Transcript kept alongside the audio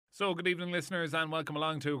So, good evening, listeners, and welcome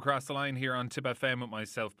along to Across the Line here on Tip FM with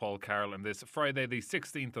myself, Paul Carroll, on this Friday, the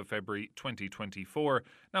 16th of February, 2024.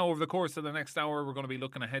 Now, over the course of the next hour, we're going to be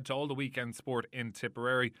looking ahead to all the weekend sport in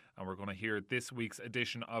Tipperary, and we're going to hear this week's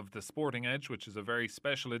edition of The Sporting Edge, which is a very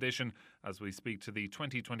special edition as we speak to the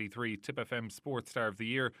 2023 Tip FM Sports Star of the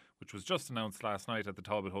Year, which was just announced last night at the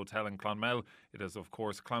Talbot Hotel in Clonmel. It is, of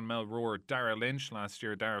course, Clonmel rower Daire Lynch. Last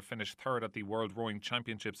year, Daire finished third at the World Rowing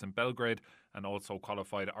Championships in Belgrade and also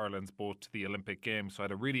qualified Ireland's boat to the Olympic Games. So I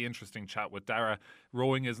had a really interesting chat with Daire.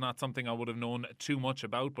 Rowing is not something I would have known too much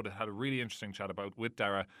about, but I had a really interesting chat with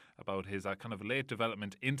Daire about his kind of late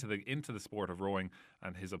development into the sport of rowing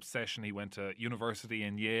and his obsession. He went to university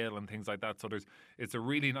in Yale and things like that. So it's a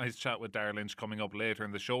really nice chat with Daire Lynch coming up later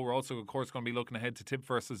in the show. We're also, of course, going to be looking ahead to Tip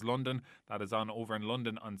versus London. That is on over in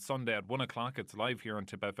London on Sunday at 1 o'clock. It's live here on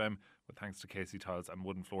Tip FM with thanks to Casey Tiles and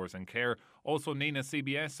Wooden Floors and Care. Also, Nenagh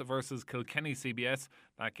CBS versus Kilkenny CBS.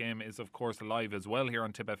 That game is, of course, live as well here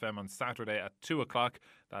on Tip FM on Saturday at 2 o'clock.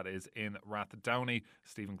 That is in Rathdowney.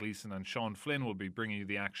 Stephen Gleeson and Sean Flynn will be bringing you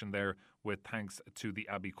the action there with thanks to the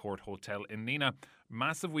Abbey Court Hotel in Nenagh.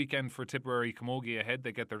 Massive weekend for Tipperary camogie ahead.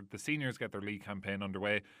 The seniors get their league campaign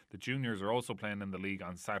underway. The juniors are also playing in the league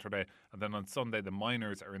on Saturday. And then on Sunday, the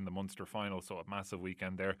minors are in the Munster final. So a massive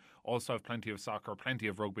weekend there. Also have plenty of soccer, plenty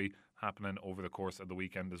of rugby happening over the course of the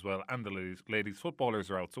weekend as well. And the ladies footballers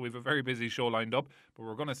are out. So we have a very busy show lined up. But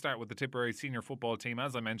we're going to start with the Tipperary senior football team,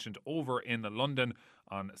 as I mentioned, over in London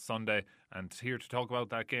on Sunday. And here to talk about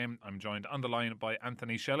that game, I'm joined on the line by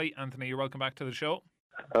Anthony Shelly. Anthony, you're welcome back to the show.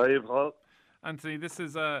 Hi, Paul. Anthony, this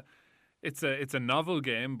is it's a novel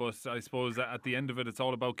game, but I suppose at the end of it, it's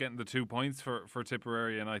all about getting the 2 points for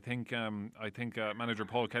Tipperary. And I think manager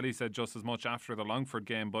Paul Kelly said just as much after the Longford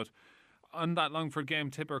game. But on that Longford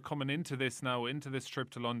game, Tipper coming into this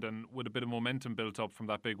trip to London with a bit of momentum built up from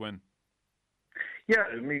that big win. Yeah,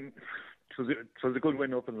 I mean, it was a good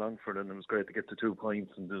win up in Longford, and it was great to get the 2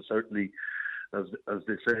 points. And there's certainly, as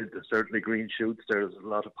they said, there's certainly green shoots. There's a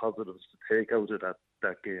lot of positives to take out of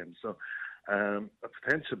that game. So a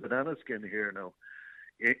potential banana skin here now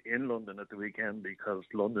in London at the weekend, because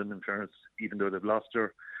London, in fairness, even though they've lost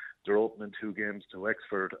their opening 2 games to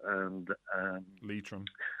Wexford and Leitrim,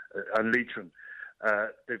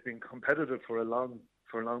 they've been competitive for a long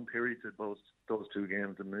period at those 2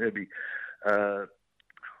 games, and maybe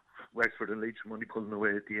Wexford and Leitrim only pulling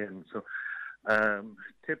away at the end. So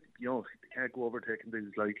Tip, they can't go overtaking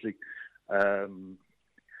these lightly.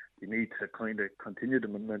 You need to kind of continue the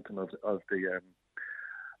momentum of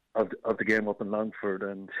the game up in Longford,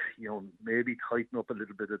 and maybe tighten up a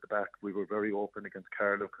little bit at the back. We were very open against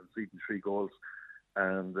Carlow, conceding 3 goals,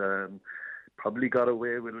 and probably got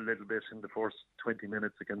away with a little bit in the first 20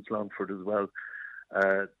 minutes against Longford as well.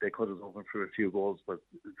 They could have opened for a few goal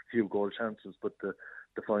chances, but the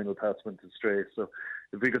final pass went astray. So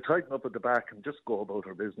if we could tighten up at the back and just go about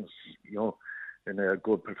our business, in a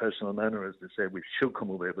good professional manner, as they say, we should come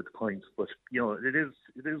away with the points. But it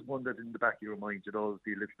is one that in the back of your mind you'd always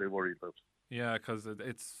be a little bit worried about. Yeah, because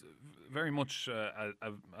it's very much,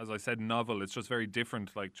 as I said, novel. It's just very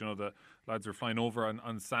different. Like, the lads are flying over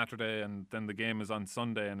on Saturday, and then the game is on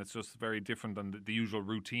Sunday, and it's just very different than the usual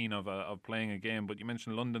routine of playing a game. But you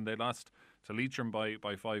mentioned London; they lost to Leitrim by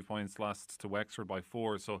 5 points, lost to Wexford by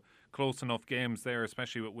 4. So close enough games there,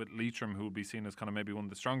 especially with Leitrim, who would be seen as kind of maybe one of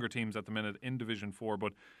the stronger teams at the minute in Division 4.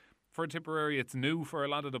 But for Tipperary, it's new for a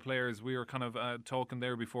lot of the players. We were kind of talking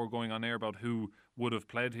there before going on air about who would have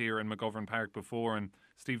played here in McGovern Park before, and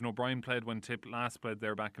Stephen O'Brien played when Tip last played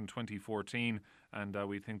there back in 2014, and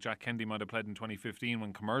we think Jack Kennedy might have played in 2015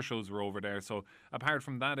 when commercials were over there. So apart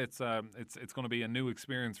from that, it's going to be a new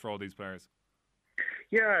experience for all these players.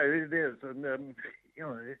 Yeah, it is, and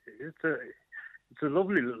it's a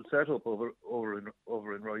lovely little setup over in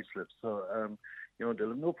Ruislip. So they'll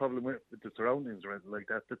have no problem with the surroundings or anything like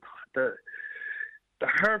that. The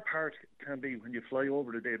hard part can be when you fly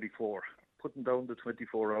over the day before, putting down the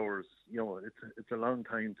 24 hours. It's a long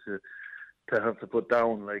time to have to put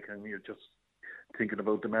down, and you're just thinking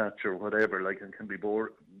about the match or whatever. And can be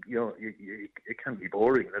boring. It can be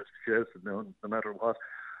boring. Let's face it. No matter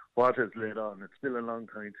what is laid on, it's still a long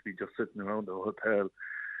time to be just sitting around the hotel,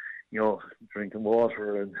 drinking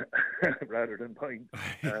water and rather than pints,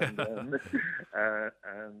 and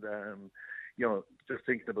just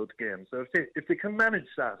thinking about the game. So if they can manage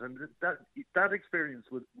that, and that experience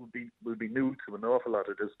will be new to an awful lot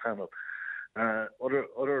of this panel.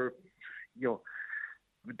 Other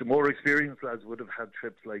the more experienced lads would have had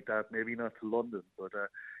trips like that, maybe not to London, but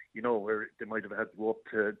where they might have had to go up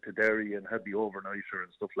to Derry and had the overnighter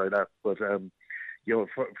and stuff like that. But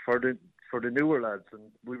for the newer lads,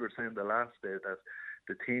 and we were saying the last day that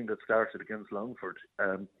the team that started against Longford,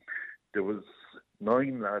 there was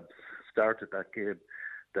 9 lads started that game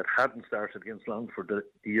that hadn't started against Longford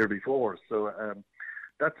the year before. So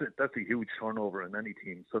that's a huge turnover in any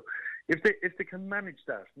team. So if they can manage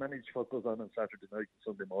what goes on Saturday night and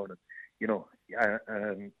Sunday morning,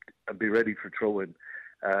 and be ready for throw-in,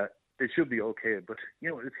 they should be okay. But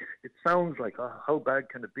it sounds like, how bad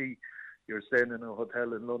can it be? You're staying in a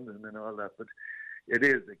hotel in London and all that, but it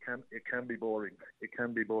is. It can be boring. It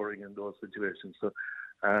can be boring in those situations. So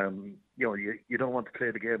you don't want to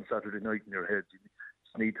play the game Saturday night in your head. You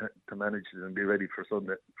just need to manage it and be ready for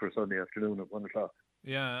Sunday afternoon at 1:00.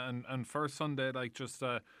 Yeah, and for Sunday,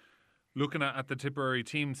 looking at the Tipperary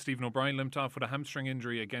team, Stephen O'Brien limped off with a hamstring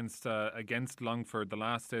injury against Longford the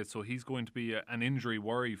last day, so he's going to be an injury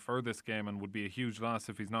worry for this game and would be a huge loss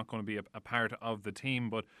if he's not going to be a part of the team.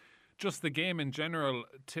 But just the game in general,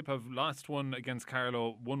 Tip have lost one against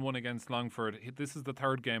Carlow, won one against Longford. This is the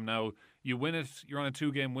third game now. You win it, you're on a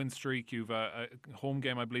 2-game win streak. You've a home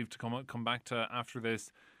game, I believe, to come back to after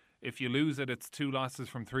this. If you lose it, it's 2 losses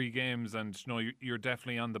from 3 games, and you're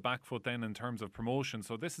definitely on the back foot then in terms of promotion.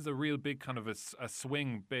 So this is a real big kind of a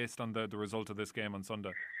swing based on the result of this game on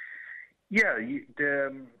Sunday. Yeah, I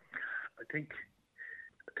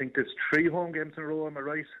think there's 3 home games in a row. Am I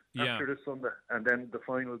right? Yeah. After this Sunday, and then the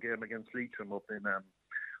final game against Leitrim up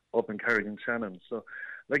in Carrigan-Shannon. So,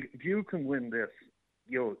 if you can win this,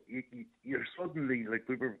 you're suddenly,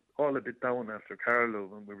 we were all a bit down after Carlow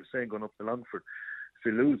when we were saying going up to Longford. If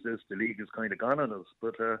we lose this, the league is kind of gone on us.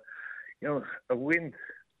 But a win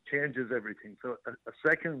changes everything. So a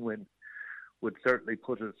second win would certainly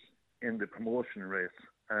put us in the promotion race.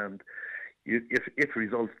 And if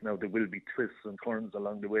results, now there will be twists and turns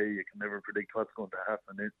along the way. You can never predict what's going to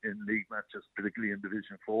happen in league matches, particularly in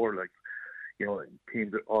Division 4. All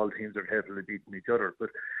teams are heavily beating each other. But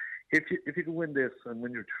if you can win this and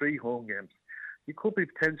win your 3 home games, you could be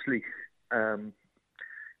potentially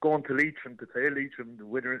going to Leitrim to say Leitrim, the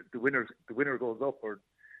winner goes upward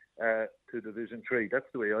to Division 3. That's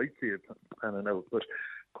the way I see it panning out. But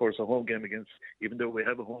of course, a home game even though we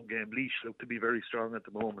have a home game, Laois look to be very strong at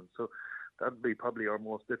the moment. So that'd be probably our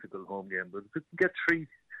most difficult home game. But if we can get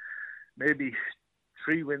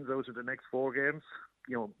 3 wins out of the next 4 games,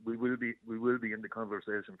 we will be in the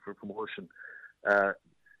conversation for promotion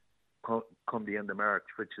come the end of March,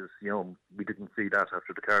 which is, we didn't see that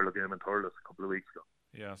after the Carlow game in Thurles a couple of weeks ago.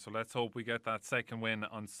 Yeah, so let's hope we get that second win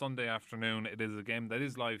on Sunday afternoon. It is a game that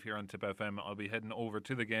is live here on Tip FM. I'll be heading over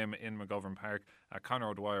to the game in McGovern Park. Conor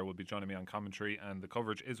O'Dwyer will be joining me on commentary, and the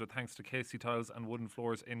coverage is with thanks to Casey Tiles and Wooden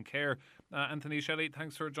Floors in Care. Anthony, Shelly,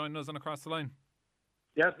 thanks for joining us on Across the Line.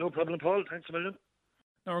 Yeah, no problem, Paul. Thanks a million.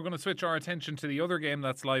 Now we're going to switch our attention to the other game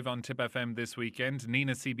that's live on Tip FM this weekend.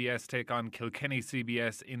 Nenagh CBS take on Kilkenny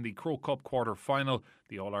CBS in the Croke Cup quarter-final,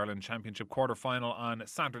 the All-Ireland Championship quarter-final on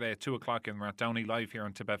Saturday at 2 o'clock in Rathdowney, live here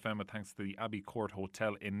on Tip FM with thanks to the Abbey Court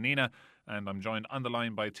Hotel in Nenagh. And I'm joined on the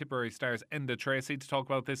line by Tipperary Stars Enda Treacy to talk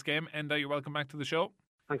about this game. Enda, you're welcome back to the show.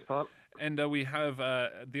 Thanks, Paul. And we have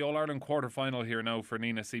the All-Ireland quarter-final here now for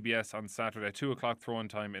Nenagh CBS on Saturday, 2 o'clock throw-in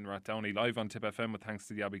time in Rathdowney, live on Tip FM with thanks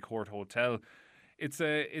to the Abbey Court Hotel. It's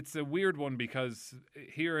a weird one because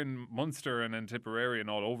here in Munster and in Tipperary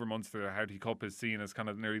and all over Munster, the Harty Cup is seen as kind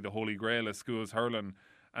of nearly the holy grail of schools hurling,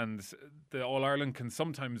 and the All-Ireland can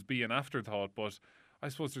sometimes be an afterthought, but I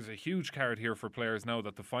suppose there's a huge card here for players now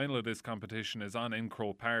that the final of this competition is on in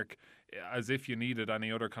Croke Park, as if you needed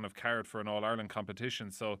any other kind of card for an All-Ireland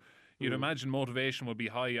competition. So you'd imagine motivation will be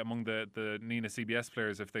high among the Nenagh CBS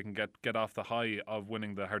players if they can get off the high of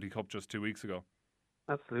winning the Harty Cup just 2 weeks ago.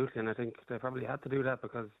 Absolutely, and I think they probably had to do that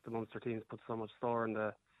because the Munster teams put so much store in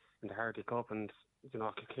the Harty Cup, and St.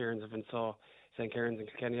 Kieran's and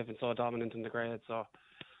Kilkenny have been so dominant in the grade, so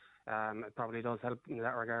it probably does help in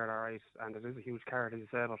that regard, all right. And it is a huge card, as you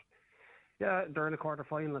say, but yeah, they're in the quarter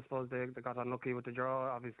final. I suppose they got unlucky with the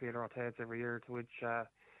draw. Obviously, it rotates every year to which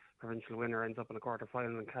provincial winner ends up in the quarter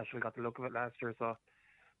final, and Cashel got the look of it last year, so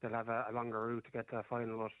they'll have a longer route to get to a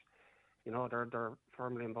final, but they're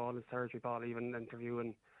firmly involved in surgery. Paul even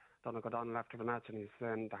interviewing Donald O'Donnell after the match, and he's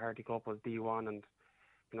saying the Harty Cup was D1, and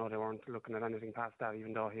they weren't looking at anything past that,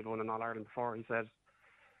 even though he'd won an All-Ireland before. He said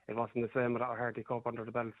it wasn't the same without a Harty Cup under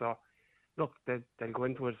the belt. So look, they'll go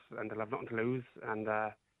into it and they'll have nothing to lose, and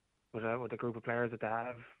with the group of players that they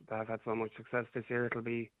have had so much success this year, it'll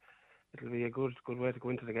be a good way to go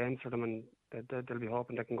into the games for them, and they'll be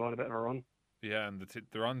hoping they can go on a bit of a run. Yeah, and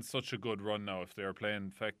they're on such a good run now. If they're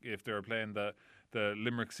playing the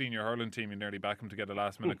Limerick senior hurling team, you nearly back them to get a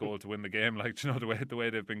last-minute goal to win the game. The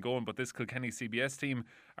way they've been going. But this Kilkenny CBS team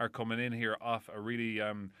are coming in here off a really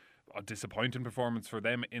a disappointing performance for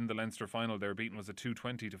them in the Leinster final. Their beating was a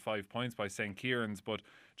 220 to 5 points by St. Kieran's, but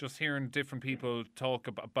just hearing different people talk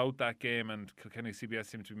about that game, and Kilkenny CBS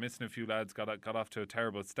seemed to be missing a few lads, got off to a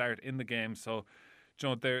terrible start in the game, so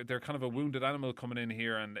they're kind of a wounded animal coming in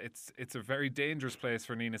here, and it's a very dangerous place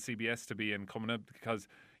for Nenagh CBS to be in coming up, because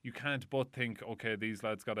you can't but think, okay, these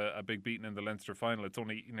lads got a big beating in the Leinster final. It's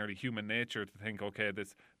only nearly human nature to think, okay,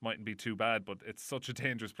 this mightn't be too bad, but it's such a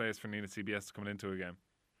dangerous place for Nenagh CBS coming into a game.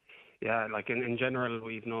 Yeah, like in general,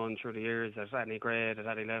 we've known through the years that any grade, at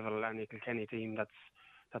any level, any Kilkenny team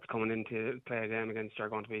that's coming in to play a game against you are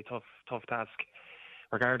going to be a tough task,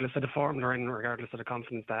 regardless of the form they're in, regardless of the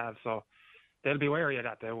confidence they have. So they'll be wary of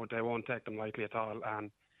that. They won't take them lightly at all.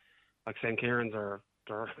 Like St. Kieran's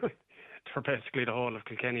they're basically the whole of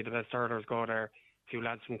Kilkenny. The best hurlers go there. A few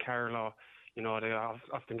lads from Carlow, they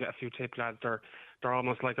often get a few tip lads. They're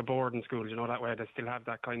almost like a boarding school, that way. They still have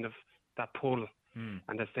that kind of that pull,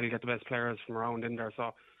 and they still get the best players from around in there.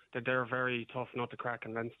 So they're very tough not to crack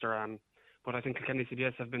in Leinster. But I think Kilkenny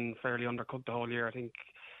CBS have been fairly undercooked the whole year. I think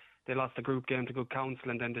they lost the group game to Good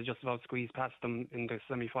Counsel, and then they just about squeezed past them in the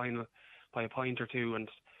semi-final by a point or two. And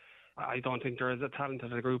I don't think they're as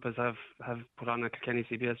talented a group as have put on a Kilkenny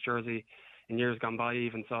CBS jersey in years gone by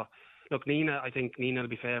even. So, look, I think Nenagh will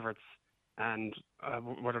be favourites, and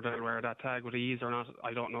whether they'll wear that tag with ease or not,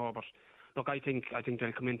 I don't know. But look, I think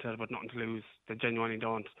they'll come into it with nothing to lose. They genuinely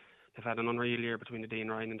don't. They've had an unreal year between the Dean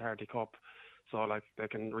Ryan and the Hardy Cup, so like they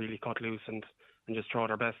can really cut loose and just throw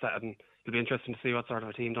their best at it. And it'll be interesting to see what sort of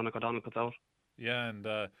a team Donnacha O'Donnell puts out. Yeah, and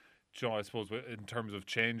Joe, I suppose in terms of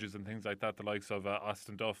changes and things like that, the likes of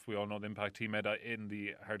Austin Duff, we all know the impact he made in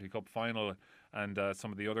the Hardy Cup final, and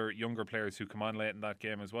some of the other younger players who come on late in that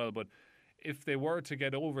game as well. But if they were to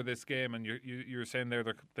get over this game, and you're saying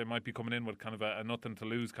they might be coming in with kind of a nothing to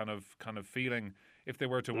lose kind of feeling, if they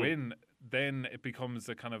were to win, then it becomes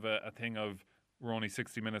a kind of a thing of we're only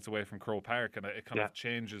 60 minutes away from Croke Park, and it kind of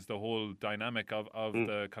changes the whole dynamic of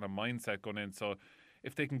the kind of mindset going in. So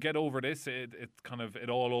if they can get over this, it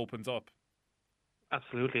all opens up.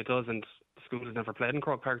 Absolutely, it does. And the school has never played in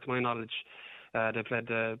Croke Park, to my knowledge. They played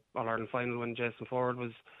the All-Ireland final when Jason Ford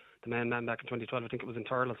was the main man back in 2012. I think it was in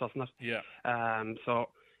Thurles, wasn't it? Yeah. So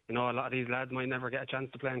a lot of these lads might never get a chance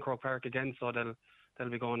to play in Croke Park again, so they'll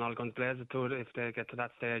be going all guns blazing to it if they get to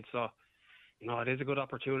that stage. So it is a good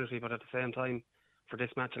opportunity, but at the same time, for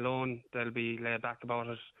this match alone, they'll be laid back about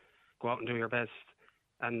it. Go out and do your best.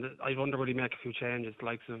 And I wonder will he make a few changes, the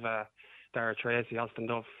likes of Daire Lynch, Austin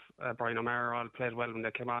Duff, Brian O'Meara all played well when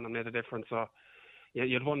they came on and made a difference. So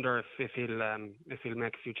you'd wonder if he'll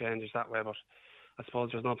make a few changes that way. But I suppose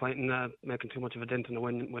there's no point in making too much of a dent in the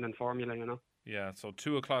winning formula, Yeah, so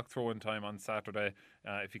 2:00 throw-in time on Saturday.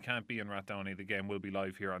 If you can't be in Rathdowney, the game will be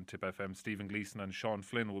live here on Tip FM. Stephen Gleeson and Sean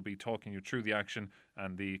Flynn will be talking you through the action,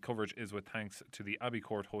 and the coverage is with thanks to the Abbey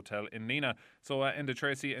Court Hotel in Nenagh. So Enda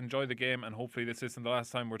Treacy, enjoy the game, and hopefully this isn't the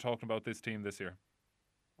last time we're talking about this team this year.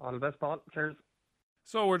 All the best, Paul. Cheers.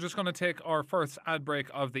 So we're just going to take our first ad break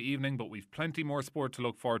of the evening, but we've plenty more sport to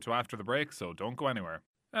look forward to after the break, so don't go anywhere.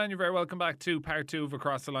 And you're very welcome back to part 2 of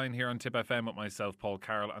Across the Line here on Tip FM with myself, Paul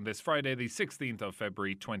Carroll, on this Friday, the 16th of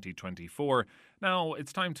February 2024. Now,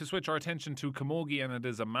 it's time to switch our attention to camogie, and it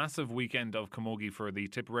is a massive weekend of camogie for the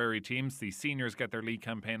Tipperary teams. The seniors get their league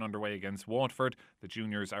campaign underway against Waterford. The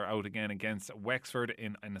juniors are out again against Wexford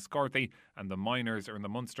in Enniscorthy, and the minors are in the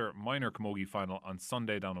Munster Minor Camogie final on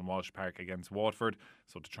Sunday down in Walsh Park against Waterford.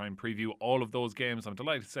 So to try and preview all of those games, I'm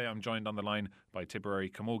delighted to say I'm joined on the line by Tipperary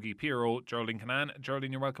camogie PRO Geraldine Kinane.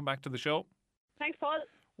 Geraldine, you're welcome back to the show. Thanks, Paul.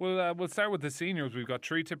 We'll start with the seniors. We've got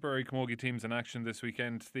 3 Tipperary camogie teams in action this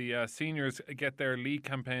weekend. The seniors get their league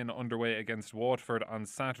campaign underway against Waterford on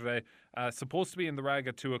Saturday. Supposed to be in the RAG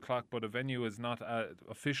at 2:00, but a venue has not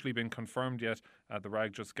officially been confirmed yet. The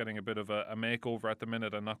RAG just getting a bit of a makeover at the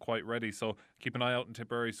minute and not quite ready. So keep an eye out on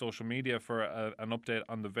Tipperary social media for an update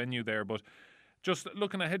on the venue there. But just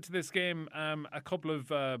looking ahead to this game, a couple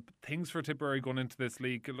of things for Tipperary going into this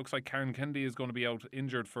league. It looks like Karen Kennedy is going to be out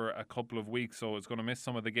injured for a couple of weeks, so it's going to miss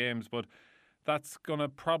some of the games. But that's going to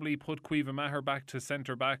probably put Caoimhe Maher back to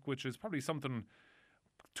centre back, which is probably something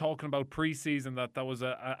talking about pre-season that was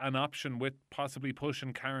an option with possibly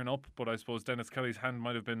pushing Karen up. But I suppose Dennis Kelly's hand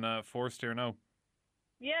might have been forced here now.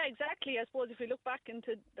 Yeah, exactly. I suppose if we look back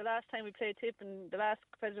into the last time we played Tip and the last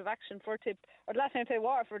competitive action for Tip, or the last time we played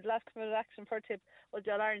Waterford, the last competitive action for Tip was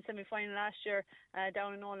the All-Ireland semi-final last year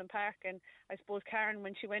down in Nolan Park. And I suppose Karen,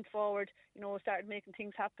 when she went forward, started making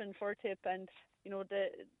things happen for Tip. And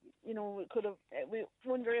we could have. We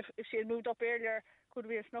wonder if she had moved up earlier, could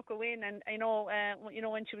we have snuck a win? And I know,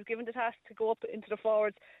 when she was given the task to go up into the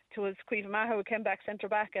forwards, it was Cueva Maher who came back centre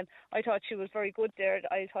back, and I thought she was very good there.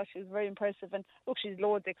 I thought she was very impressive, and look, she's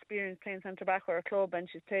loads of experience playing centre back for her club, and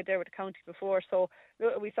she's played there with the county before. So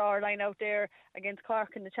look, we saw her line out there against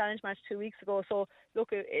Cork in the challenge match 2 weeks ago. So look,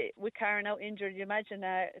 with Karen out injured, you imagine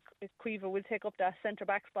Cueva will take up that centre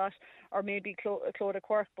back spot, or maybe Clodagh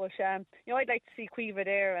Quirk. But I'd like to see Cueva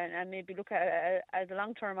there and maybe look at it as a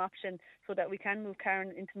long term option so that we can move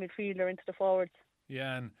Karen into midfield or into the forwards.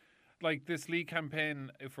 Yeah, and like this league campaign,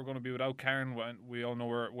 if we're going to be without Karen, we all know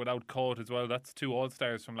we're without Code as well. That's 2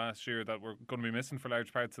 All-Stars from last year that we're going to be missing for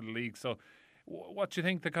large parts of the league. So what do you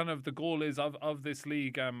think the goal is of this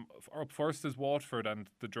league? Up first is Waterford, and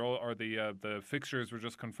the draw or the fixtures were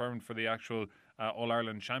just confirmed for the actual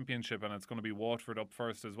All-Ireland Championship, and it's going to be Waterford up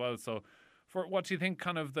first as well. So for what do you think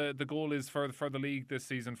the goal is for the league this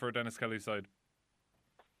season for Dennis Kelly's side?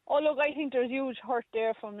 Oh, look, I think there's huge hurt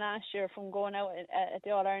there from last year, from going out at the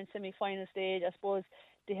All-Ireland semi-final stage. I suppose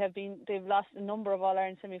they've lost a number of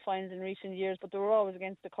All-Ireland semi-finals in recent years, but they were always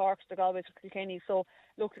against the Corks, the Galways, the Kilkenny. So,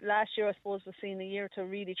 look, last year I suppose was seen a year to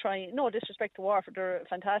really try, no disrespect to Waterford, they're a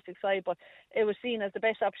fantastic side, but it was seen as the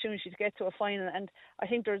best opportunity to get to a final. And I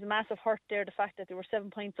think there's a massive hurt there, the fact that they were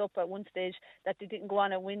 7 points up at one stage, that they didn't go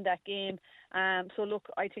on and win that game. So, look,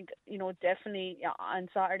 I think, definitely on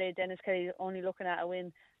Saturday, Dennis Kelly is only looking at a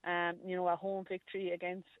win. A home victory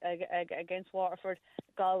against Waterford,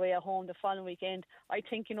 Galway at home the following weekend. I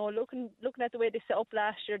think, looking at the way they set up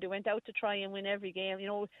last year, they went out to try and win every game.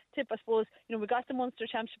 Tip, I suppose, we got the Munster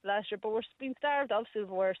Championship last year, but we're being starved of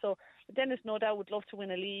silverware. So Dennis, no doubt, would love to win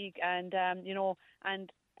a league, and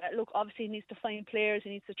look, obviously he needs to find players, he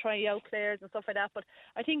needs to try out players and stuff like that. But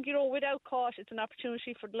I think, without cost, it's an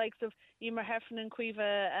opportunity for the likes of Emer Heffernan,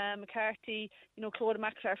 Cueva McCarthy, Clodagh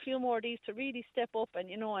McIntyre, a few more of these to really step up and,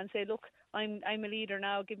 and say, look, I'm a leader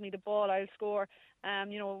now, give me the ball, I'll score.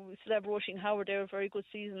 We still have Roisin Howard there, a very good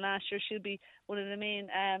season last year. She'll be one of the main,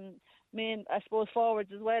 I suppose,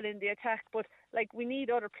 forwards as well in the attack. But we need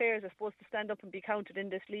other players, I suppose, to stand up and be counted in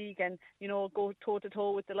this league, and go toe to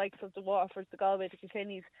toe with the likes of the Waterfords, the Galway, the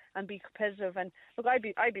Kilkennys, and be competitive. And look,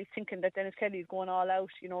 I'd be thinking that Dennis Kelly's going all out.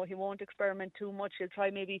 He won't experiment too much. He'll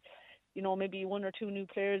try maybe 1 or 2 new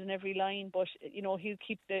players in every line, but he'll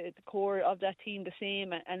keep the core of that team the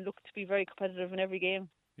same and look to be very competitive in every game.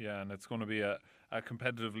 Yeah, and it's going to be a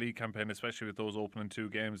competitive league campaign, especially with those opening 2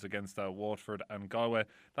 games against Waterford and Galway.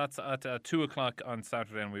 That's at 2 o'clock on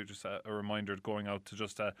Saturday, and we've just a reminder going out to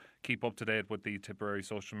just keep up to date with the Tipperary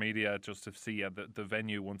social media, just to see the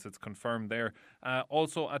venue once it's confirmed there.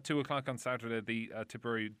 Also at 2 o'clock on Saturday, the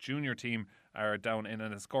Tipperary junior team are down in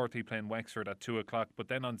Enniscorthy playing Wexford at 2 o'clock. But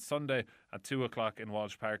then on Sunday at 2 o'clock in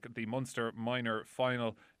Walsh Park, the Munster minor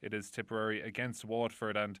final, it is Tipperary against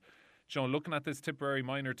Waterford. And looking at this Tipperary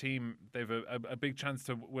minor team, they've a big chance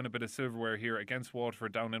to win a bit of silverware here against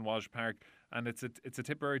Waterford down in Walsh Park. And it's a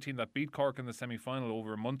Tipperary team that beat Cork in the semi-final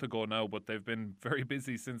over a month ago now, but they've been very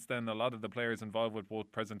busy since then. A lot of the players involved with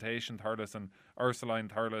both Presentation Thurles and Ursuline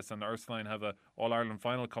Thurles, and Ursuline have a All-Ireland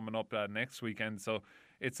final coming up next weekend. So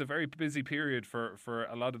it's a very busy period for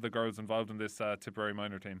a lot of the girls involved in this Tipperary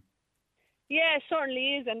minor team. Yeah, it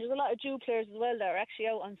certainly is, and there's a lot of Jew players as well that are actually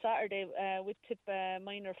out on Saturday with Tip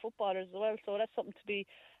minor footballers as well, so that's something to be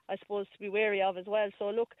wary of as well. So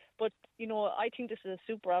look, but I think this is a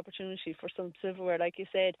super opportunity for some silverware, like you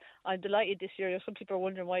said. I'm delighted this year. Some people are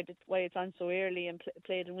wondering why it's on so early and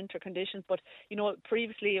played in winter conditions, but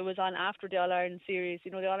previously it was on after the All-Ireland series.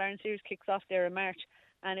 The All-Ireland series kicks off there in March,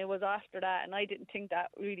 and it was after that, and I didn't think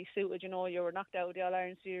that really suited. You were knocked out of the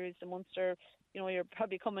All-Ireland series, the Munster. You're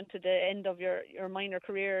probably coming to the end of your minor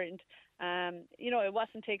career, and it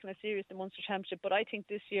wasn't taken as serious, the Munster Championship. But I think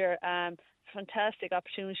this year, fantastic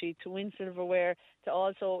opportunity to win silverware, to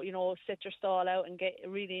also set your stall out and get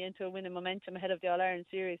really into a winning momentum ahead of the All-Ireland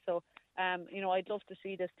series. So I'd love to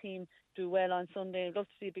see this team do well on Sunday. I'd love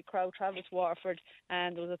to see a big crowd travel to Waterford,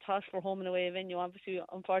 and there was a toss for home and away venue. Obviously,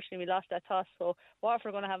 unfortunately, we lost that toss, so Waterford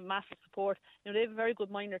are going to have massive support. They have a very good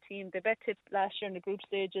minor team. They bet Tip last year in the group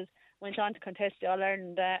stages, went on to contest the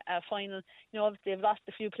All-Ireland final. Obviously they've lost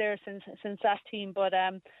a few players since that team, but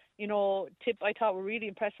Tip, I thought, were really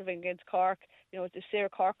impressive against Cork. The Sarah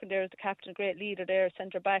Corkin there is the captain, a great leader there,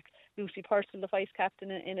 centre back. Lucy Purcell, the vice captain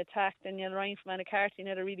in attack. Danielle Ryan from Anacarty,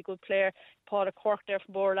 another really good player. Paula Cork there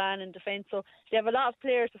from Borland in defence. So they have a lot of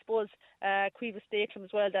players, I suppose. Cueva Statham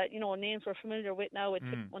as well, that names we're familiar with now with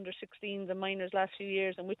Tip under 16s and minors last few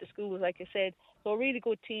years, and with the schools, like I said. So a really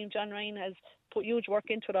good team. John Ryan has put huge work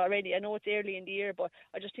into it already. I know it's early in the year, but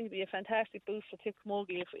I just think it'd be a fantastic boost for Tip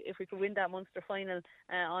Camogie if we could win that Munster final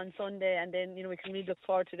on Sunday, and then we can really look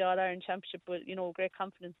forward to the All-Ireland Championship with great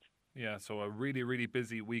confidence. Yeah, so a really, really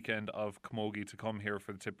busy weekend of camogie to come here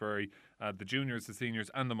for the Tipperary, the juniors, the seniors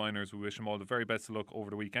and the minors. We wish them all the very best of luck over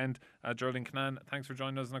the weekend. Geraldine Kinane, thanks for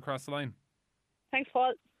joining us and Across the Line. Thanks,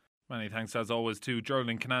 Paul. Many thanks as always to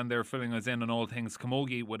Geraldine Kinane there, filling us in on all things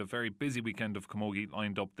camogie, with a very busy weekend of camogie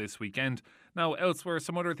lined up this weekend. Now elsewhere,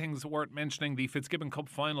 some other things worth mentioning. The Fitzgibbon Cup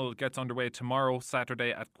final gets underway tomorrow,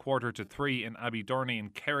 Saturday at 2:45 in Abbey in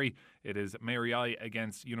Kerry. It is Mary I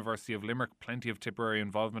against University of Limerick. Plenty of Tipperary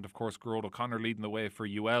involvement, of course. Gerard O'Connor leading the way for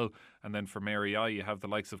UL, and then for Mary I you have the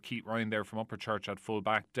likes of Keith Ryan there from Upperchurch at full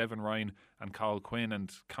back, Devon Ryan and Carl Quinn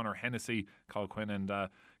and Conor Hennessy. Carl Quinn and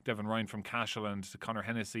Devon Ryan from Cashel and Conor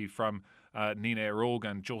Hennessy from Nenagh Rogue,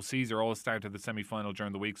 and Joe Caesar all started the semi-final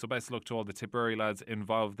during the week. So best luck to all the Tipperary lads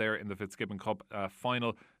involved there in the Fitzgibbon Cup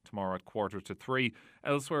final tomorrow at 2:45.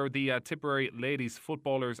 Elsewhere, the Tipperary ladies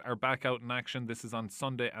footballers are back out in action. This is on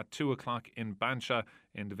Sunday at 2 o'clock in Bansha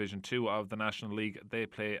in Division 2 of the National League. They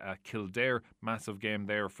play Kildare. Massive game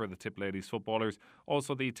there for the Tip ladies footballers.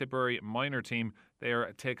 Also the Tipperary minor team, they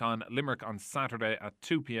take on Limerick on Saturday at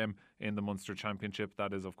 2 p.m. in the Munster Championship.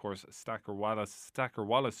 That is, of course, Stacker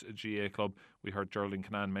Wallace GA Club. We heard Geraldine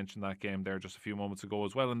Kinane mention that game there just a few moments ago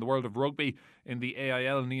as well. In the world of rugby, in the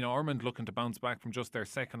AIL, Nenagh Ormond looking to bounce back from just their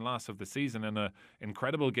second loss of the season in an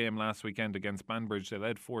incredible game last weekend against Banbridge. They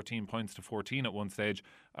led 14 points to 14 at one stage.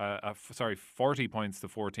 40 points to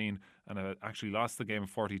 14, and actually lost the game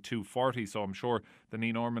 42-40. So I'm sure the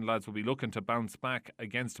Nenagh Ormond lads will be looking to bounce back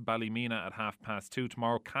against Ballymena at 2:30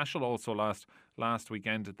 tomorrow. Cashel also lost last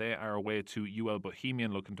weekend. They are away to UL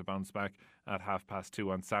Bohemian, looking to bounce back at 2:30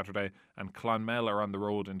 on Saturday. And Clonmel are on the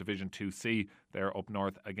road in Division 2C. They're up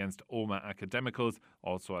north against Oma Academicals,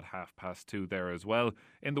 also at 2:30 there as well.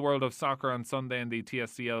 In the world of soccer, on Sunday in the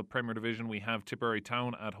TSCL Premier Division, we have Tipperary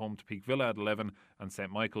Town at home to Peak Villa at 11, and St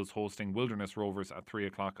Michael's hosting Wilderness Rovers at 3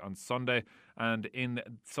 o'clock on Sunday. And in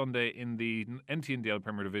Sunday in the NTNDL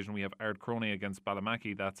Premier Division, we have Ardcroney against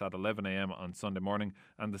Ballymackey. That's at 11 a.m. on Sunday morning.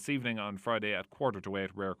 And this evening on Friday at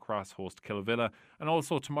 7:45, Rare Cross host Kilvilla. And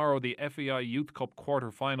also tomorrow, the FEI Youth Cup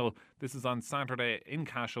quarter final. This is on Saturday in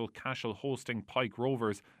Cashel. Cashel hosting Pike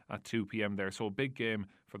Rovers at 2 p.m. there. So a big game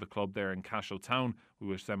for the club there in Cashel Town. We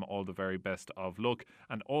wish them all the very best of luck.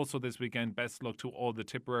 And also this weekend, best luck to all the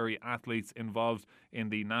Tipperary athletes involved in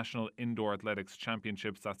the National Indoor Athletics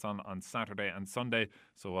Championships. That's on Saturday and Sunday.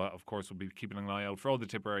 So, of course, we'll be keeping an eye out for all the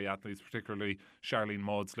Tipperary athletes, particularly Charlene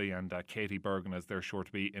Maudsley and Katie Bergen, as they're sure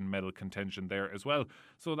to be in medal contention there as well.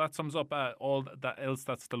 So that sums up all that else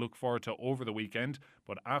that's to look forward to over the weekend.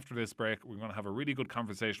 But after this break, we're going to have a really good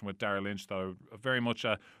conversation with Daire Lynch that I very much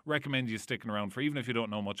recommend you sticking around for. Even if you don't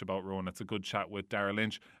know much about rowing, it's a good chat with Daire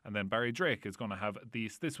Lynch. And then Barry Drake is going to have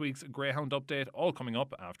this week's Greyhound update, all coming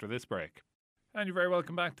up after this break. And you're very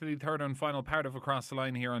welcome back to the third and final part of Across the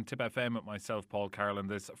Line here on Tip FM with myself, Paul Carroll, on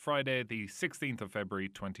this Friday, the 16th of February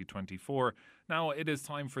 2024. Now it is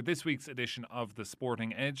time for this week's edition of The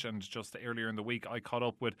Sporting Edge, and just earlier in the week I caught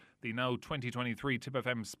up with the now 2023 Tip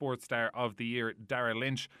FM Sports Star of the Year, Daire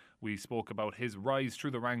Lynch. We spoke about his rise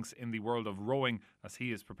through the ranks in the world of rowing as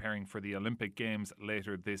he is preparing for the Olympic Games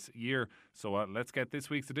later this year. So let's get this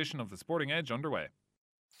week's edition of The Sporting Edge underway.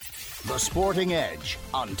 The Sporting Edge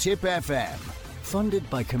on Tip FM. Funded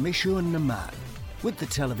by Commission Naman with the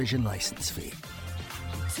television licence fee.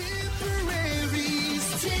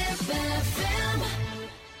 Tipperary's Tip FM.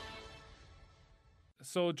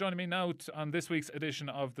 So joining me now on this week's edition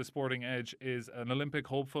of The Sporting Edge is an Olympic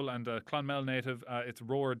hopeful and a Clonmel native. It's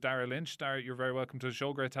rower Daire Lynch. Daire, you're very welcome to the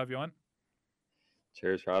show. Great to have you on.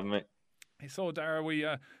 Cheers for having me. So Daire, we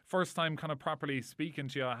first time kind of properly speaking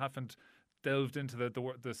to you. I haven't delved into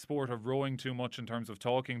the sport of rowing too much in terms of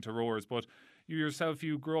talking to rowers, but you yourself,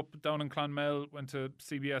 you grew up down in Clonmel, went to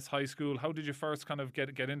CBS High School. How did you first kind of get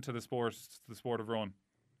into the sport of rowing?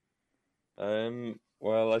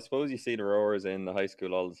 Well, I suppose you see the rowers in the high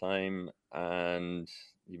school all the time, and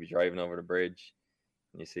you be driving over the bridge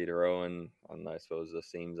and you see the rowing, and I suppose it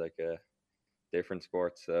seems like a different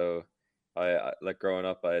sport. So I like growing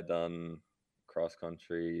up, I had done cross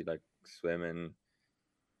country, like swimming,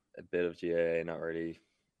 a bit of GAA,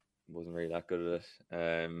 wasn't really that good at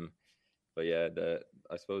it. But yeah,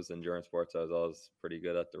 I suppose the endurance sports I was always pretty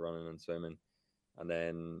good at, the running and swimming. And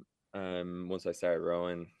then once I started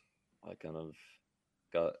rowing, I kind of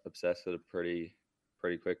got obsessed with it pretty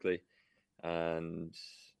quickly. And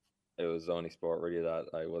it was the only sport really that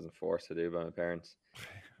I wasn't forced to do by my parents.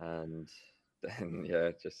 And then,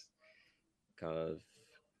 yeah, just kind of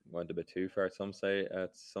went a bit too far. Some say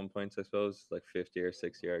at some points, I suppose, like 50 or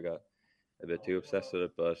 60, I got a bit too obsessed with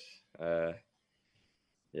it. But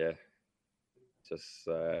yeah, just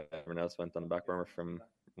everyone else went on the back burner from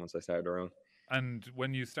once I started around. And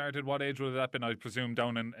when you started, what age would that have been? I presume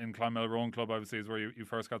down in Clonmel Rowing Club, obviously, is where you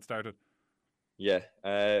first got started. Yeah,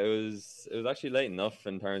 it was actually late enough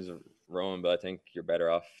in terms of rowing, but I think you're better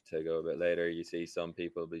off to go a bit later. You see some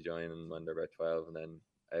people be joining when they're about 12, and then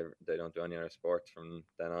they don't do any other sports from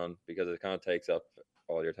then on because it kind of takes up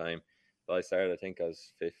all your time. But I started, I think I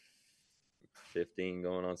was 15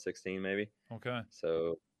 going on 16 maybe. Okay.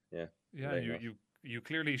 So yeah. Yeah, you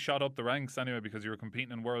clearly shot up the ranks anyway, because you were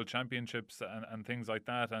competing in world championships and things like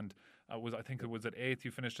that. And I think it was at 8th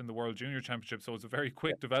you finished in the World Junior Championship. So it was a very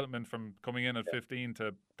quick development from coming in at 15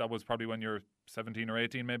 to that was probably when you're 17 or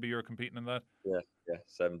 18 maybe you were competing in that. Yeah,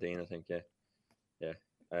 17 I think. Yeah.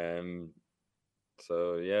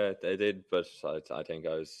 So yeah, they did, but I think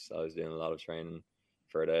I was doing a lot of training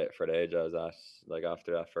for the age I was at. Like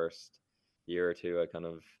after that first year or two, I kind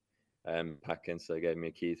of Pat Kinsley gave me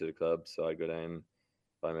a key to the club, so I'd go down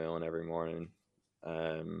by my own every morning,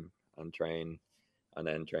 and train, and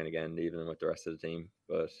then train again in the evening with the rest of the team.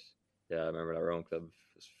 But yeah, I remember that rowing club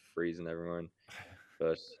was freezing every morning,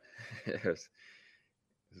 but it was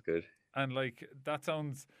good. And like that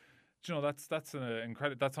sounds, that's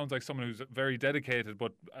incredible. That sounds like someone who's very dedicated,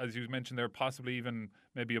 but as you mentioned, they're possibly even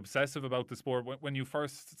maybe obsessive about the sport. When you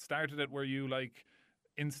first started it, were you like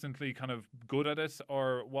instantly kind of good at it,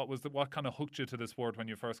 or what kind of hooked you to the sport when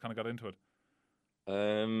you first kind of got into it?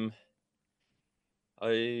 I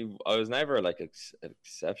was never like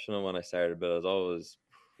exceptional when I started, but I was always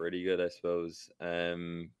pretty good, I suppose.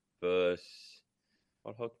 But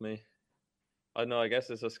what hooked me? I don't know. I guess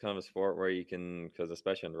it's just kind of a sport where you can, because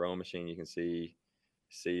especially on the rowing machine, you can see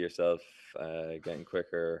yourself getting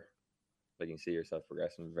quicker. Like you can see yourself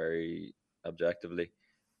progressing very objectively.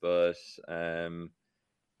 But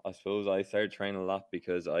I suppose I started training a lot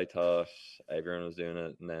because I thought everyone was doing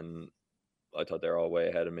it, and then I thought they were all way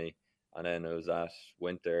ahead of me. And then it was that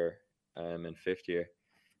winter in 5th year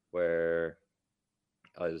where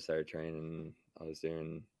I just started training. I was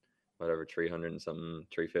doing whatever 300 and something,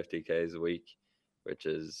 350 Ks a week, which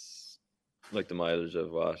is like the mileage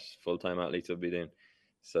of what full-time athletes would be doing.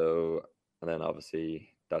 So, and then obviously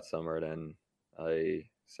that summer, then I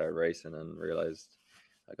started racing and realized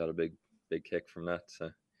I got a big kick from that. So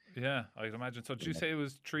yeah, I can imagine. So did you say it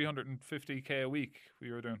was 350k a week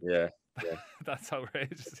you were doing? Yeah. That's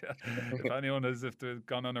outrageous. Yeah. If anyone if they've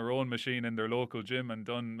gone on their own machine in their local gym and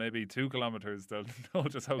done maybe 2 kilometers, they'll know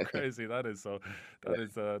just how crazy that is. So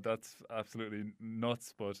that's absolutely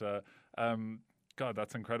nuts. But God,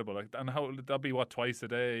 that's incredible. Like, and how that'd be twice a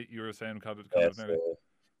day? You were saying, every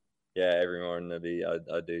morning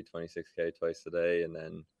I'd do 26k twice a day, and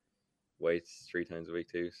then weights 3 times a week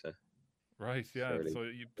too. So right, yeah. Surely. So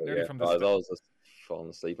you nearly from the I was always just falling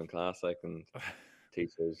asleep in class, like, and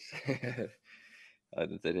teachers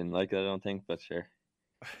they didn't like it, I don't think, but sure.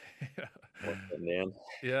 Worked in the end.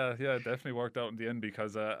 Yeah, definitely worked out in the end,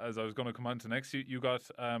 because as I was going to come on to next, you got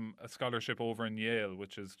a scholarship over in Yale,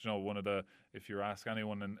 which is one of the, if you ask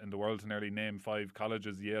anyone in the world to nearly name 5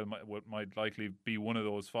 colleges, Yale might likely be one of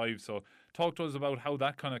those 5. So talk to us about how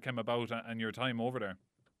that kind of came about and your time over there.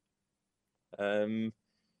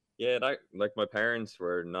 Yeah, like my parents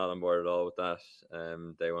were not on board at all with that.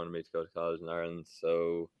 They wanted me to go to college in Ireland,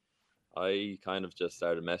 so I kind of just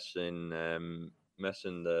started messaging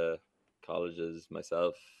the colleges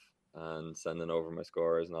myself and sending over my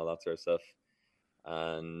scores and all that sort of stuff.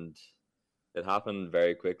 And it happened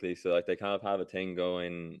very quickly. So like they kind of have a thing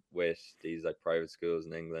going with these like private schools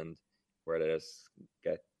in England where they just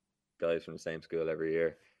get guys from the same school every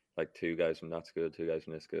year, like 2 guys from that school, 2 guys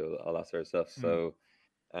from this school, all that sort of stuff. So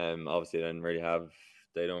obviously they didn't really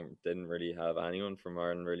have anyone from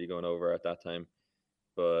Ireland really going over at that time.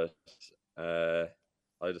 But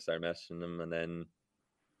I just started messaging them, and then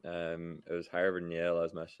it was Harvard and Yale I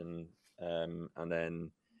was messaging, and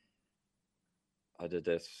then I did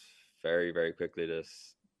this very, very quickly.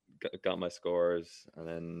 Just got my scores, and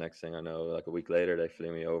then next thing I know, like a week later, they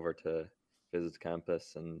flew me over to visit the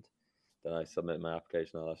campus, and then I submitted my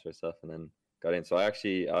application, all that sort of stuff, and then got in. So I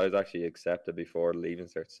was actually accepted before the Leaving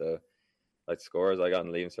Cert. So like scores I got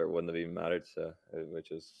in Leaving Cert wouldn't have even mattered. So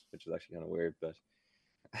which is actually kind of weird, but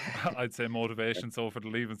I'd say motivation so for the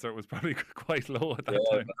Leaving Cert was probably quite low at that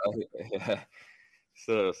time. Yeah,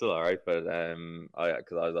 still all right, but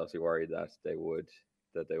because I was obviously worried that they would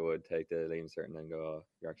take the Leaving Cert and then go, oh,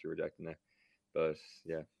 you're actually rejecting it. But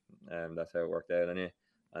yeah, that's how it worked out anyway.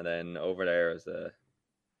 And then over there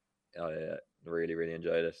I really, really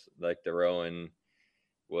enjoyed it. Like the rowing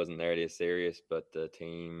wasn't nearly as serious, but the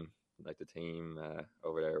team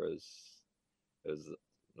over there it was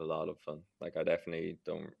a lot of fun. Like, I definitely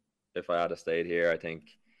don't. If I had stayed here, I think,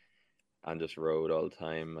 and just rode all the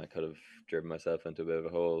time, I could have driven myself into a bit of a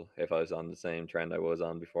hole if I was on the same trend I was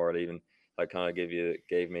on before it even. I kind of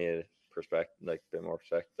gave me a perspective, like a bit more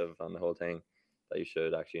perspective on the whole thing, that you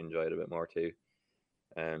should actually enjoy it a bit more too.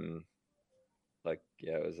 Like,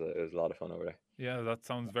 yeah, it was a lot of fun over there. Yeah, that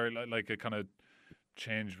sounds very like it kind of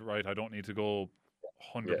changed. Right, I don't need to go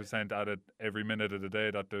 100% at it every minute of the day.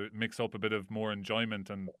 That to mix up a bit of more enjoyment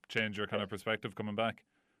and change your kind of perspective coming back.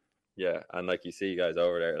 Yeah, and like you see guys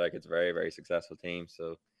over there, like it's a very, very successful team,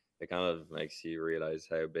 so it kind of makes you realize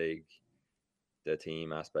how big the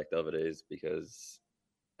team aspect of it is, because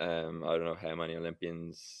I don't know how many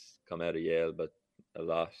Olympians come out of Yale, but a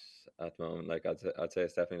lot at the moment. Like, I'd say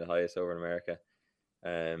it's definitely the highest over in America.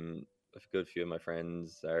 A good few of my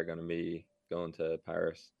friends are going to be going to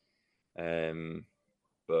Paris.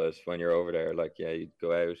 But when you're over there, like, yeah, you'd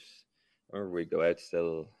go out. I remember we'd go out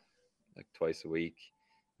still like twice a week,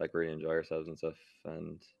 like really enjoy ourselves and stuff,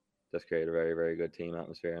 and just create a very, very good team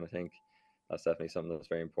atmosphere. And I think that's definitely something that's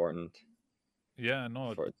very important. Yeah,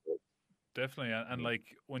 no, definitely. And like,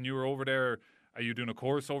 when you were over there, are you doing a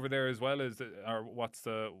course over there as well? Is it, or what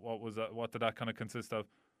did that kind of consist of?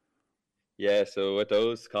 Yeah, so with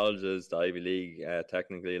those colleges, the Ivy League,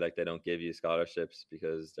 technically, like, they don't give you scholarships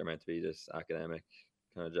because they're meant to be just academic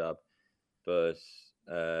kind of job. But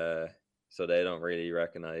so they don't really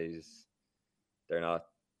recognize, they're not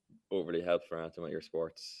overly helpful or anything with your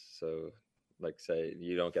sports. So, like, say,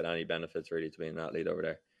 you don't get any benefits really to being an athlete over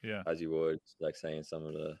there, as you would, like, say, in some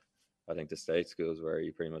of the, I think, the state schools, where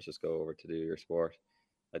you pretty much just go over to do your sport.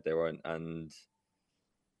 Like, they weren't, and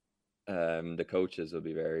the coaches would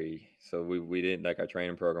be very, so we didn't, like, our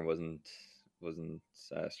training program wasn't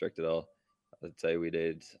strict at all. I'd say we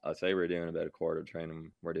were doing about a quarter of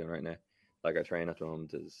training we're doing right now. Like, our training at the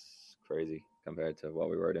moment is crazy compared to what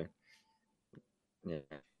we were doing.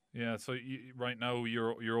 Yeah, so right now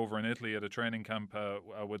you're over in Italy at a training camp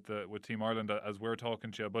with Team Ireland as we're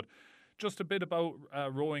talking to you. But just a bit about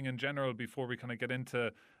rowing in general before we kind of get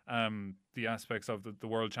into the aspects of the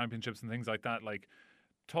World Championships and things like that. Like,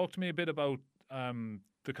 talk to me a bit about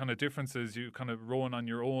the kind of differences. You kind of rowing on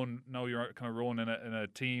your own, now you're kind of rowing in a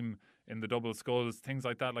team in the double sculls, things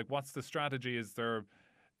like that. Like, what's the strategy? Is there,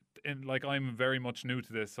 like, I'm very much new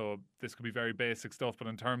to this, so this could be very basic stuff, but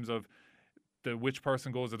in terms of which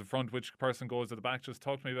person goes at the front, which person goes at the back, just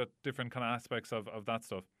talk to me about different kind of aspects of that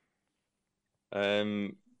stuff.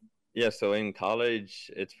 Yeah, so in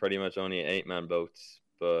college it's pretty much only 8-man boats,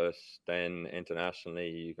 but then internationally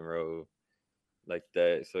you can row like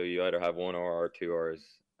so you either have 1 oar or 2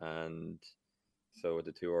 oars, and so with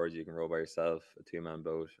the 2 oars you can row by yourself, a 2-man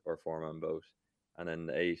boat or 4-man boat, and then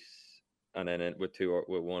with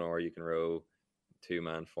 1 oar you can row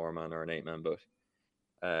 2-man, 4-man, or an 8-man boat.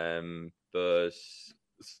 But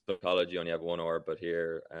so college you only have 1 oar, but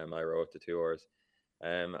here I row up to 2 oars.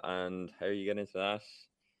 And how you get into that,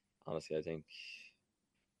 honestly, I think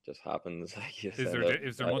just happens. Like,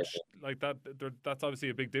 is there much like that? That's obviously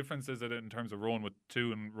a big difference, is it, in terms of rowing with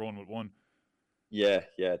 2 and rowing with 1? Yeah,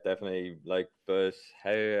 definitely. Like, but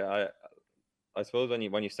how I suppose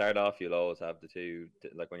when you start off, you'll always have the 2.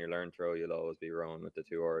 Like, when you learn to row, you'll always be rowing with the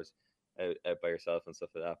 2 oars out by yourself and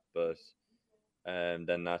stuff like that. But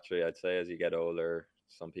then naturally, I'd say as you get older,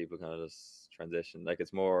 some people kind of just transition. Like,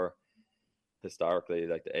 it's more historically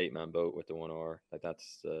like the 8-man boat with the 1 oar. Like,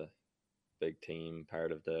 that's the big team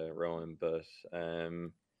part of the rowing. But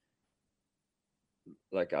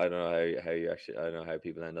like, I don't know how you actually, I don't know how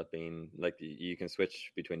people end up being like, you can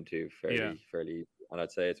switch between 2 fairly. And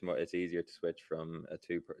I'd say it's easier to switch from a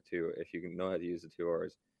 2 if you can know how to use the 2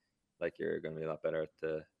 oars. Like, you're going to be a lot better at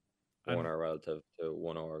the 1 oar relative to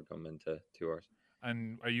 1 oar come into 2 oars.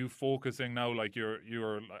 And are you focusing now, like, you're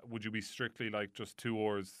would you be strictly like just 2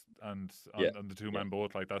 oars and on the 2-man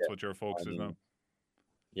boat? Like, that's what your focus is now?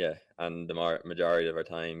 Yeah, and the majority of our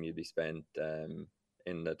time you'd be spent in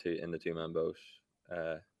the 2-man boat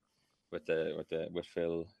with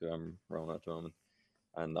Phil, who I'm rowing at the moment.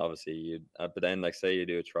 And obviously you'd but then, like, say you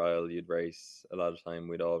do a trial, you'd race. A lot of time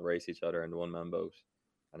we'd all race each other in the 1-man boat,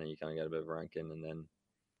 and then you kind of get a bit of ranking, and then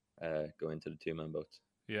go into the 2-man boats.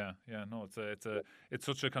 Yeah, no, it's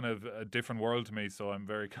such a kind of a different world to me, so I'm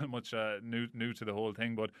very much new to the whole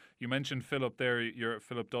thing. But you mentioned Philip there.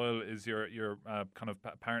 Philip Doyle is your kind of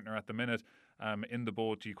partner at the minute. In the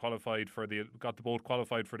boat, you got the boat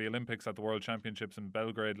qualified for the Olympics at the World Championships in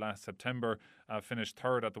Belgrade last September. Finished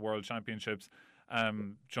 3rd at the World Championships.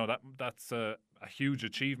 That's a huge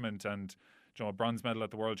achievement, and a bronze medal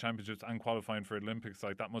at the World Championships and qualifying for Olympics.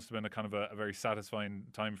 Like, that must have been a kind of a very satisfying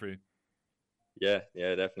time for you. Yeah,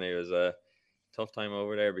 definitely. It was a tough time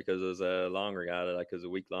over there because it was a long regatta, like it was a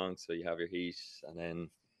week long. So you have your heat and then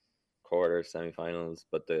quarters, semi-finals.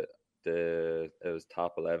 But it was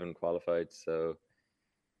top 11 qualified, so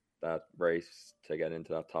that race to get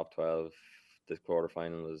into that top 12, this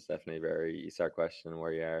quarterfinal was definitely you start questioning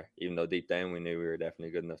where you are, even though deep down we knew we were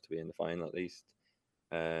definitely good enough to be in the final at least.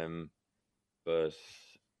 But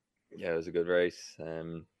yeah, it was a good race.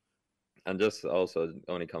 And just also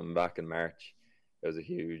only coming back in March, it was a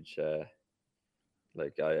huge,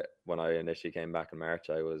 when I initially came back in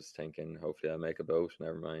March, I was thinking hopefully I'll make a boat,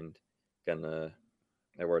 never mind getting a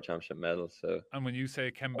World Championship medal. So. And when you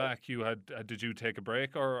say came back, you did you take a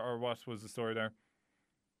break, or what was the story there?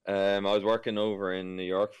 I was working over in New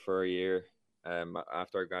York for a year.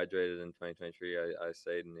 After I graduated in 2023, I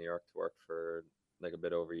stayed in New York to work for like a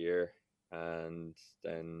bit over a year, and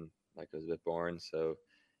then like it was a bit boring, so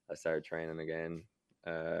I started training again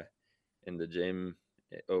in the gym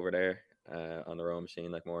over there on the row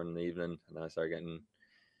machine, like morning and evening, and then I started getting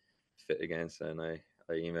fit again. So and I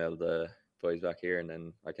emailed the boys back here, and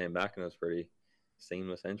then I came back, and it was pretty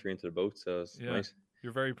seamless entry into the boat. So it was nice.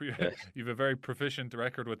 You're you've a very proficient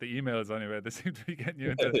record with the emails anyway. They seem to be getting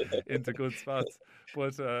you into good spots.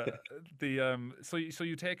 But so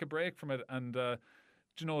you take a break from it, and did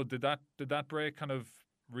that break kind of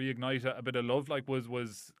reignite a bit of love? Like,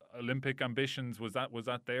 was Olympic ambitions, was that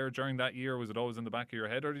there during that year? Was it always in the back of your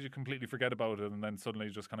head, or did you completely forget about it and then suddenly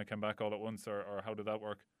just kind of came back all at once, or how did that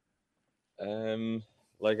work?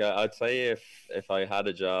 Like I'd say if I had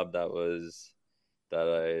a job that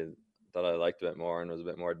I liked a bit more and was a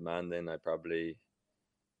bit more demanding, I probably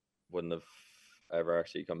wouldn't have ever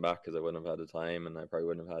actually come back because I wouldn't have had the time, and I probably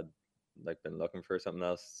wouldn't have had been looking for something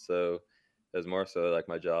else. So it was more so like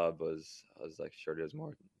my job was, I was like, sure there's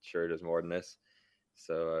more than this.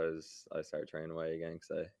 So I started training away again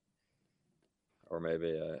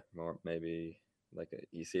maybe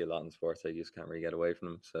you see a lot in sports, like you just can't really get away from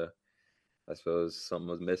them. So I suppose something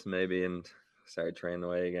was missing maybe, and started training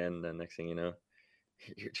away again. And next thing you know,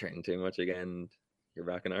 you're training too much again. You're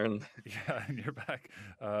back in Ireland. Yeah, and you're back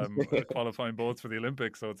qualifying boats for the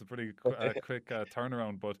Olympics, so it's a pretty quick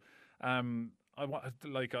turnaround. But I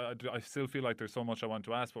still feel like there's so much I want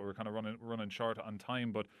to ask, but we're kind of running short on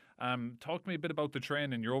time. But talk to me a bit about the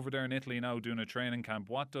training. You're over there in Italy now doing a training camp.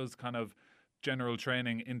 What does kind of general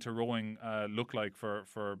training into rowing look like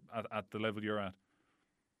for at the level you're at?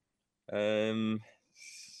 Like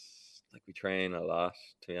we train a lot,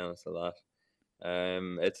 to be honest, a lot.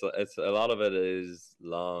 It's a lot of it is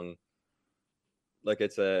long. Like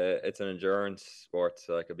it's an endurance sport,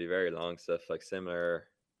 so it could be very long stuff. Like similar,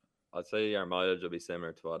 I'd say our mileage will be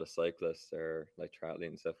similar to what a cyclist or like triathlete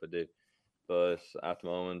and stuff would do. But at the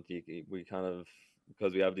moment, we kind of,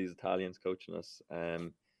 because we have these Italians coaching us,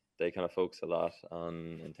 they kind of focus a lot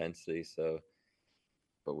on intensity. So,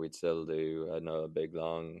 but we'd still do, I know, a big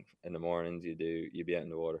long in the mornings. You'd be out in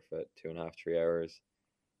the water for 2.5, 3 hours.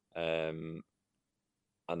 And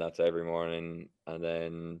that's every morning. And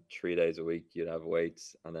then 3 days a week, you'd have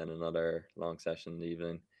weights, and then another long session in the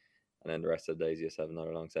evening. And then the rest of the days, you just have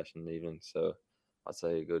another long session in the evening. So I'd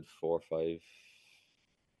say a good 4 or 5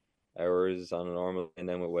 hours on a normal. And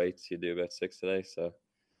then with weights, you do about 6 a day. So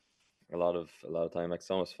a lot of time, like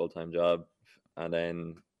it's almost a full-time job. And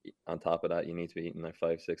then on top of that, you need to be eating like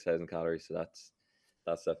 5,000-6,000 calories. So that's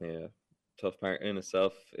definitely a tough part in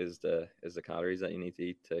itself, is the calories that you need to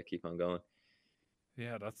eat to keep on going.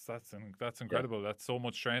 Yeah, that's incredible. Yeah. That's so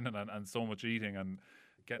much training and so much eating, and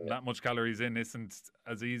getting that much calories in isn't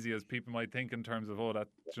as easy as people might think in terms of, that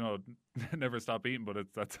never stop eating.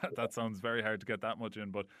 But that sounds very hard to get that much in.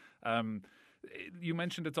 But you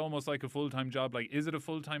mentioned it's almost like a full-time job. Like, is it a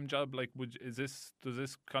full-time job? Like,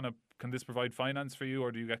 can this provide finance for you,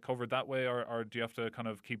 or do you get covered that way, or do you have to kind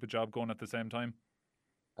of keep a job going at the same time?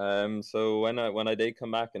 So when I did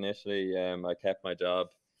come back initially, I kept my job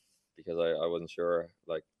because I wasn't sure.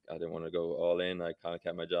 Like, I didn't want to go all in. I kind of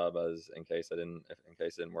kept my job as in case it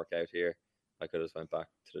didn't work out here, I could have just went back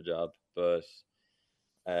to the job. But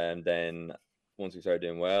then once we started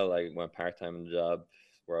doing well, I went part-time in the job,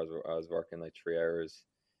 where I was working like 3 hours,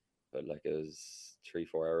 but like it was 3-4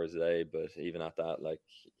 hours a day. But even at that, like,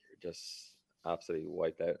 you're just absolutely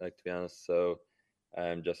wiped out, like, to be honest. So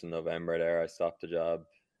just in November there, I stopped the job.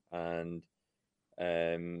 And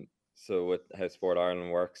so with how Sport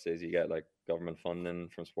Ireland works is you get like government funding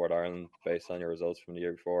from Sport Ireland based on your results from the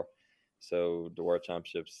year before. So the World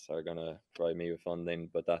Championships are going to provide me with funding,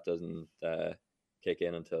 but that doesn't kick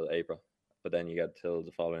in until April. But then you get till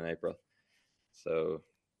the following April. So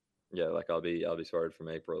yeah, like I'll be sorted from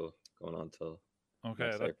April going on till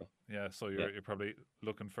next April. Yeah, so you're probably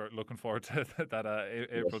looking forward to that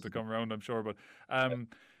April to come around, I'm sure. But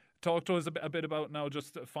talk to us a bit about now,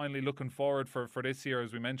 just finally looking forward for this year.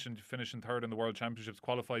 As we mentioned, finishing third in the World Championships,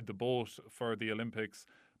 qualified the boat for the Olympics,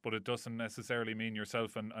 but it doesn't necessarily mean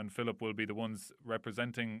yourself and Philip will be the ones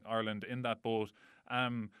representing Ireland in that boat.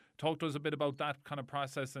 Talk to us a bit about that kind of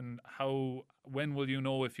process and when will you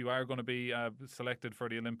know if you are going to be selected for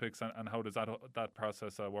the Olympics, and how does that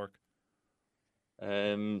process work?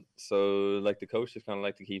 So like the coaches kind of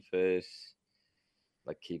like to keep it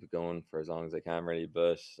going for as long as they can, really.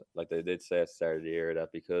 But like they did say at the start of the year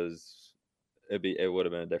that because it would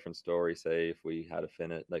have been a different story, say if we had a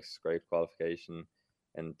scrape qualification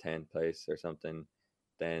in 10th place or something,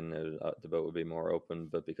 then the boat would be more open.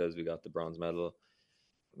 But because we got the bronze medal,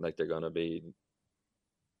 like they're gonna be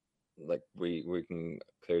like we can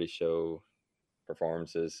clearly show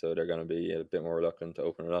performances, so they're gonna be a bit more reluctant to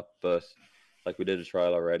open it up. But like we did a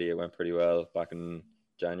trial already, it went pretty well back in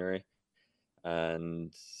January,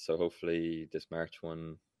 and so hopefully this March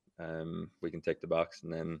one we can tick the box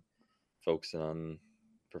and then focus on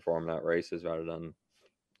performing at races rather than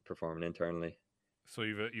performing internally. So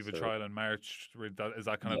you've a trial in March. Is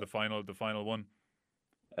that kind of the final one?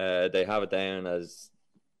 They have it down as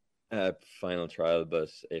a final trial, but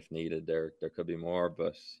if needed, there could be more.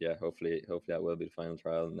 But yeah, hopefully that will be the final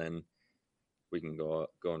trial, and then we can go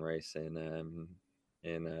and race in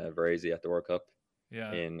Varese at the World Cup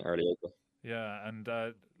in early April. Yeah, and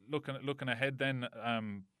looking ahead then,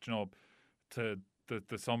 to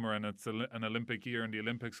the summer, and it's an Olympic year and the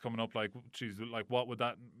Olympics coming up. Like, what would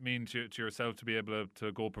that mean to yourself to be able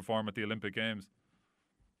to go perform at the Olympic Games?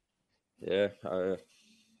 Yeah,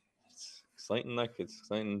 it's exciting. It's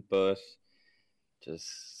exciting, but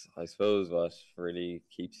just I suppose what really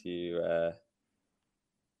keeps you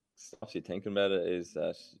stops you thinking about it is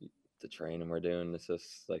that the training we're doing. It's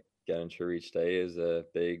just like getting through each day is a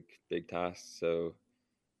big task. So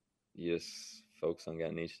you just focus on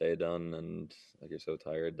getting each day done, and like you're so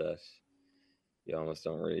tired that you almost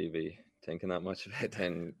don't really be thinking that much about it.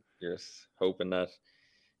 Then you're just hoping that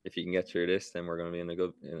if you can get through this, then we're going to be in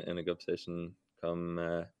a good position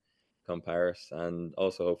come Paris, and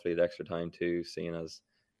also hopefully the extra time too. Seeing as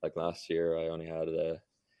like last year I only had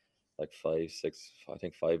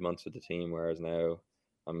 5 months with the team, whereas now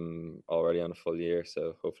I'm already on a full year.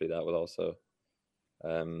 So hopefully that will also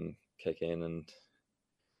kick in and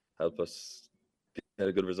help us get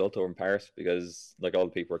a good result over in Paris, because like all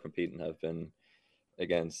the people we're competing have been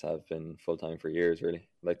full time for years, really.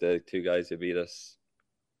 Like the two guys who beat us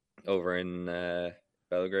over in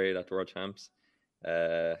Belgrade at the World Champs,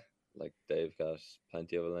 like they've got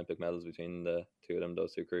plenty of Olympic medals between the two of them,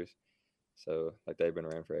 those two crews. So like they've been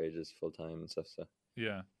around for ages, full time and stuff. So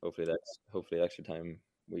yeah, hopefully the extra time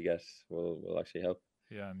we get will actually help.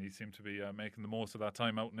 Yeah, and he seemed to be making the most of that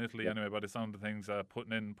time out in Italy anyway, by the sound of things,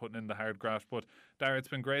 putting in the hard graft. But Daire, it's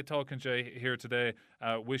been great talking to you here today.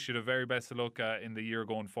 Wish you the very best of luck in the year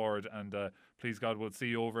going forward, and please God, we'll see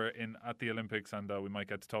you over at the Olympics, and we might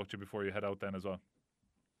get to talk to you before you head out then as well.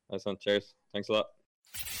 Nice one, cheers. Thanks a lot.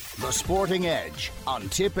 The Sporting Edge on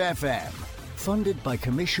Tip FM, funded by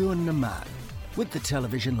Commission Nenagh, with the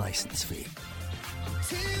television licence fee.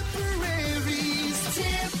 Tipperary's Tip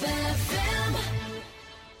FM.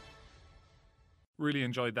 Really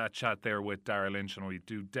enjoyed that chat there with Daire Lynch, and we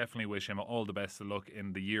do definitely wish him all the best of luck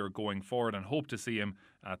in the year going forward, and hope to see him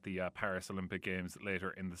at the Paris Olympic Games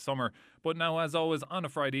later in the summer. But now, as always, on a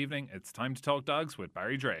Friday evening, it's time to talk dogs with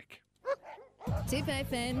Barry Drake. Tip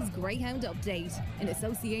FM's Greyhound Update, in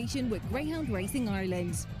association with Greyhound Racing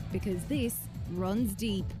Ireland, because this runs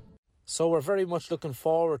deep. So we're very much looking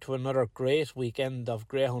forward to another great weekend of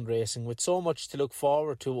greyhound racing, with so much to look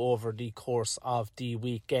forward to over the course of the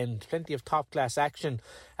weekend. Plenty of top class action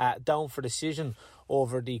down for decision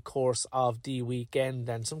over the course of the weekend,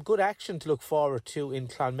 and some good action to look forward to in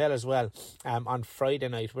Clonmel as well on Friday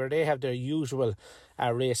night, where they have their usual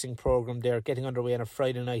racing programme there, getting underway on a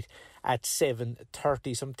Friday night at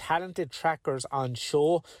 7:30. Some talented trackers on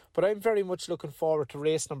show, but I'm very much looking forward to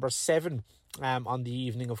race number 7 on the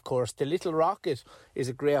evening, of course. The Little Rocket is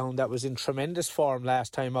a greyhound that was in tremendous form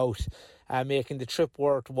last time out, making the trip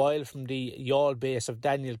worthwhile from the yawl base of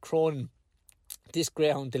Daniel Cronin. This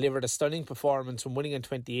greyhound delivered a stunning performance from winning in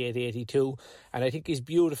 28.82, and I think he's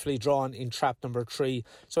beautifully drawn in trap number 3.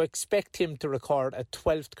 So expect him to record a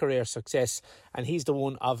 12th career success, and he's the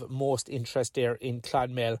one of most interest there in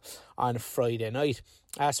Clonmel on Friday night.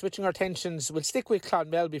 Switching our attentions, we'll stick with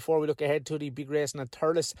Clonmel before we look ahead to the big racing at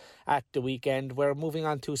Thurles at the weekend. We're moving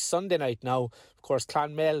on to Sunday night now. Of course,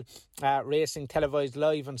 Clonmel racing televised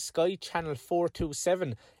live on Sky Channel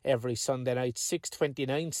 427 every Sunday night.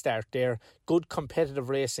 6:29 start there. Good competitive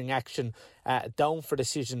racing action down for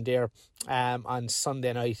decision there on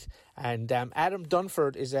Sunday night. And Adam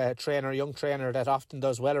Dunford is a young trainer that often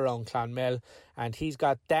does well around Clonmel, and he's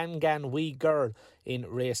got Dangan Wee Girl in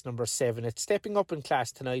race number 7. It's stepping up in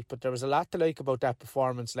class tonight, but there was a lot to like about that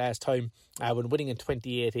performance last time when winning in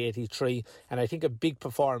 28.83, and I think a big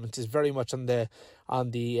performance is very much on the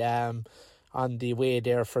way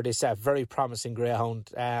there for this very promising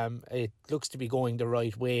greyhound. It looks to be going the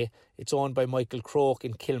right way. It's owned by Michael Croke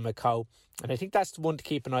in Kilmacow, and I think that's the one to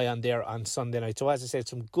keep an eye on there on Sunday night. So as I said,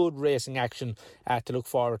 some good racing action to look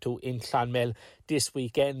forward to in Clonmel this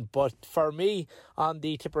weekend. But for me, on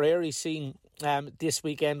the Tipperary scene this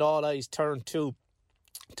weekend, all eyes turn to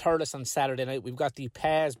Thurles on Saturday night. We've got the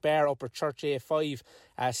Paz Bar Upper Church A5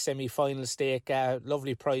 semi-final stake.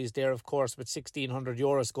 Lovely prize there, of course, with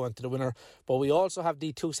 €1,600 going to the winner. But we also have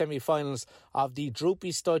the 2 semi-finals of the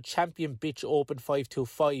Droopy Stud Champion Bitch Open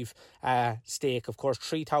 525 stake. Of course,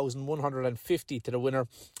 3,150 to the winner.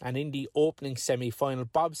 And in the opening semi-final,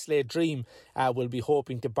 Bobsleigh Dream will be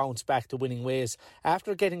hoping to bounce back to winning ways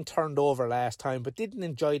after getting turned over last time, but didn't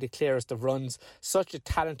enjoy the clearest of runs. Such a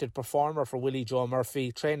talented performer for Willie Joe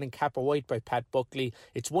Murphy, trained in Kappa White by Pat Buckley.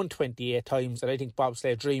 It's won 28 times, and I think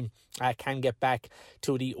Bobsleigh Dream can get back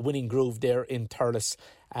to the winning groove there in Thurles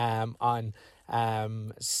on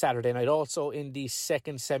Saturday night. Also in the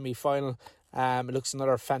second semi-final, it looks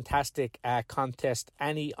another fantastic contest.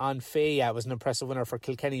 Annie on Fay was an impressive winner for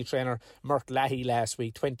Kilkenny trainer Mert Lahey last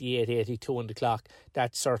week, 28.82 on the clock.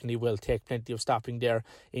 That certainly will take plenty of stopping there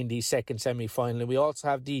in the second semi-final. And we also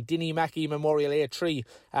have the Dinny Mackey Memorial A3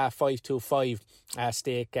 525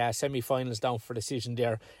 stake semi-finals down for decision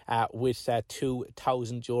there with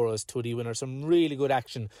 €2,000 to the winner. Some really good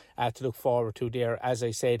action to look forward to there, as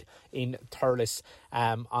I said, in Thurles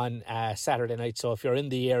on Saturday night. So if you're in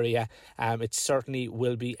the area, it certainly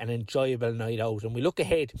will be an enjoyable night out. And we look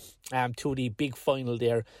ahead to the big final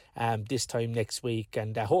there this time next week,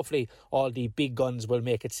 and hopefully all the big guns will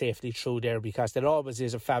make it safely through there, because there always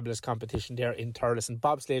is a fabulous competition there in Thurles, and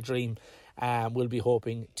Bobsleigh Dream will be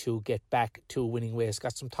hoping to get back to winning ways.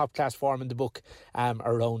 Got some top class form in the book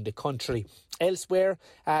around the country. Elsewhere,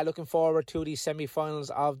 looking forward to the semi-finals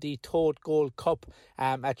of the Toad Gold Cup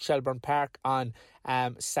at Shelburne Park on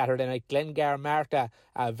Saturday night. Glengar Marta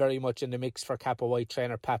very much in the mix for Kappa White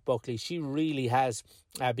trainer Pat Buckley. She really has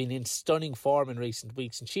been in stunning form in recent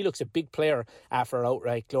weeks, and she looks a big player for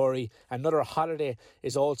outright glory. Another Holiday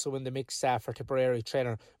is also in the mix for Tipperary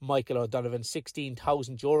trainer Michael O'Donovan.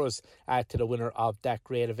 €16,000 to the winner of that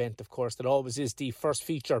great event, of course. That always is the first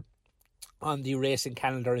feature on the racing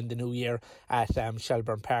calendar in the new year at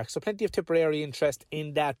Shelburne Park. So plenty of Tipperary interest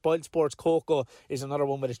in that. Boyle Sports Coco is another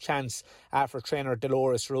one with a chance for trainer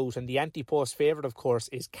Dolores Root. And the anti-post favourite, of course,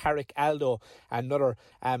 is Carrick Aldo, another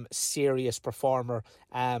serious performer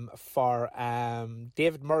for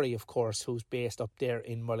David Murray, of course, who's based up there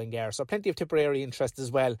in Mullingar. So plenty of Tipperary interest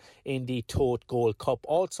as well in the Toad Gold Cup.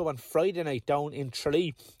 Also on Friday night down in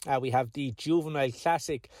Tralee, we have the Juvenile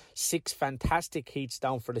Classic. 6 fantastic heats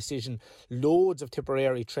down for decision. Loads of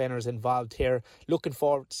Tipperary trainers involved here. Looking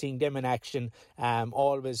forward to seeing them in action.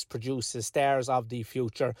 Always produces stars of the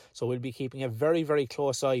future. So we'll be keeping a very, very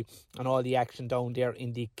close eye on all the action down there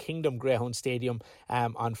in the Kingdom Greyhound Stadium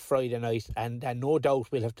on Friday night. And no doubt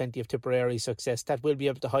we'll have plenty of Tipperary success that we'll be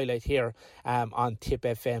able to highlight here on Tip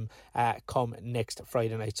FM come next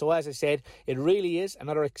Friday night. So as I said, it really is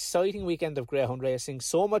another exciting weekend of greyhound racing.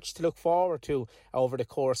 So much to look forward to over the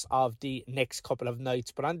course of the next couple of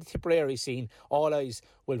nights. But on the Tipperary scene, all eyes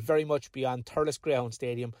will very much be on Thurles Greyhound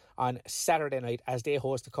Stadium on Saturday night, as they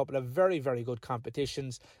host a couple of very, very good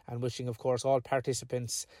competitions, and wishing, of course, all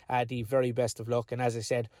participants the very best of luck. And as I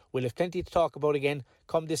said, we'll have plenty to talk about again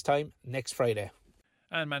come this time next Friday.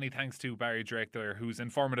 And many thanks to Barry Drake there, who's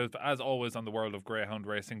informative as always on the world of greyhound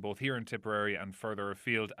racing, both here in Tipperary and further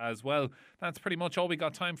afield as well. That's pretty much all we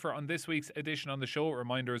got time for on this week's edition on the show. A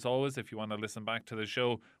reminder as always, if you want to listen back to the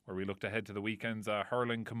show where we looked ahead to the weekend's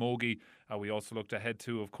hurling camogie, we also looked ahead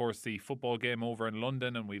to, of course, the football game over in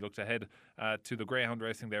London, and we looked ahead to the greyhound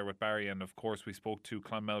racing there with Barry, and of course we spoke to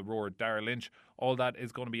Clonmel rower Daire Lynch. All that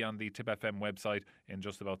is going to be on the Tip FM website in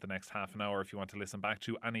just about the next half an hour if you want to listen back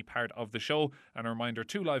to any part of the show. And a reminder,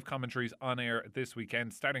 2 live commentaries on air this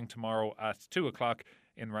weekend, starting tomorrow at 2 o'clock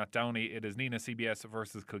In Rathdowney, it is Nenagh CBS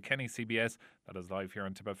versus Kilkenny CBS. That is live here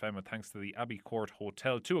on Tip FM, with thanks to the Abbey Court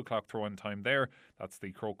Hotel. 2 o'clock throw-in time there. That's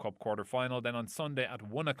the Croke Cup quarter-final. Then on Sunday at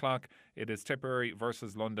 1 o'clock, it is Tipperary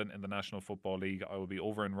versus London in the National Football League. I will be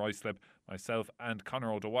over in Ruislip. Myself and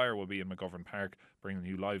Conor O'Dwyer will be in McGovern Park, bringing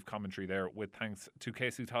you live commentary there, with thanks to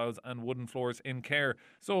Casey Tiles and Wooden Floors in Care.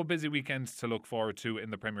 So a busy weekend to look forward to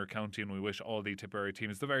in the Premier County, and we wish all the Tipperary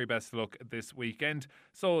teams the very best of luck this weekend.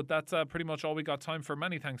 So that's pretty much all we got time for.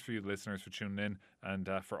 Many thanks for you, the listeners, for tuning in, and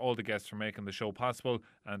for all the guests for making the show possible.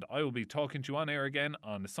 And I will be talking to you on air again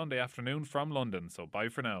on Sunday afternoon from London. So bye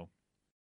for now.